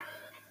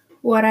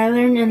What I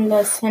learned in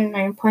lesson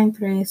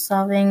 9.3,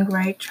 solving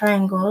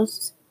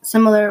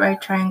similar right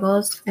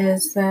triangles,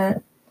 is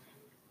that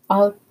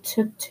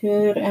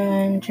altitude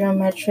and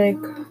geometric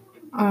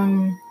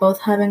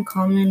both have in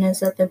common is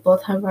that they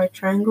both have right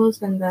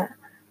triangles, and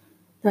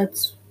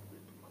that's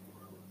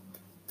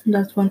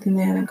one thing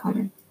they have in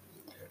common.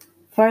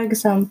 For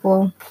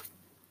example,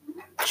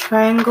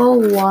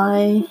 triangle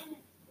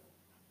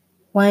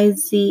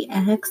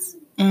YZX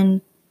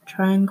and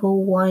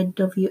triangle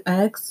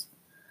YWX.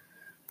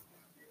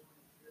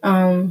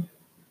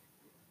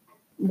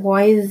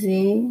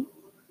 YZ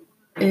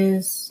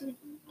is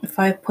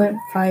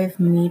 5.5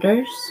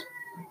 meters,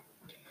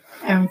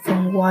 and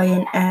from Y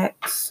and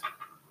X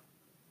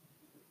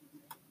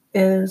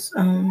is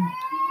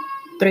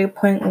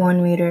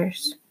 3.1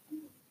 meters.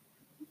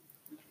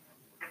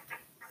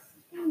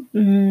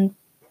 The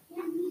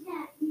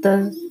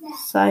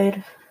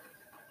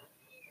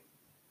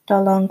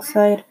long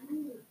side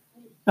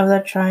of the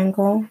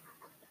triangle,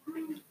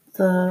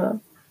 the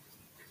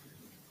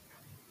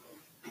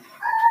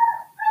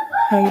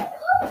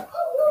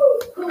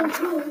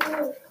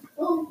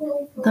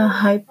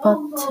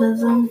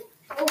hypotenuse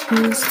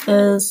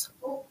is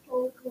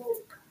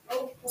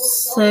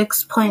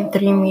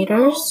 6.3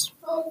 meters.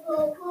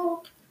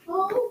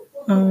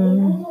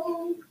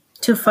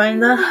 To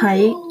find the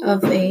height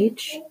of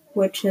H,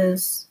 which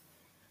is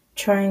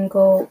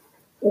triangle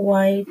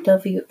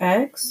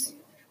YWX,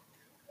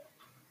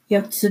 you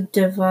have to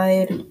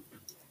divide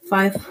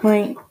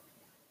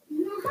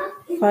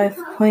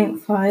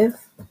 5.5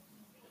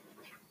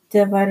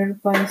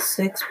 divided by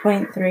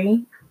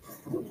 6.3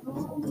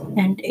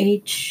 and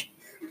H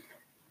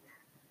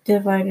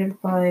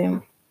divided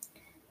by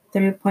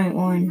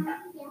 3.1.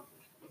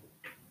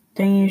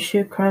 Then you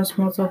should cross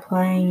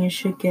multiply and you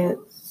should get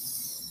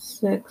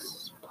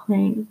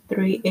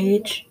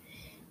 6.3H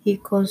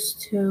equals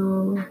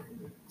to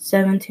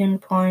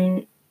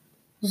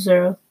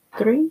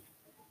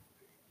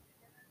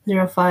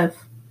 17.0305.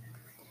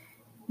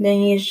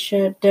 Then you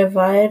should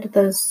divide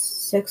the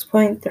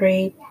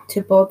 6.3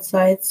 to both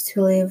sides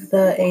to leave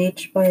the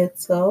H by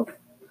itself.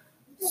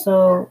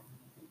 So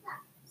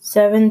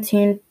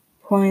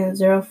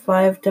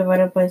 17.05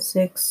 divided by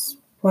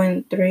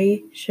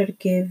 6.3 should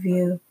give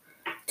you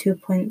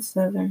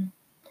 2.7.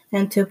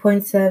 And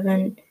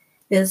 2.7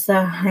 is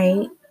the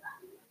height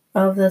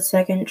of the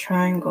second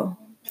triangle.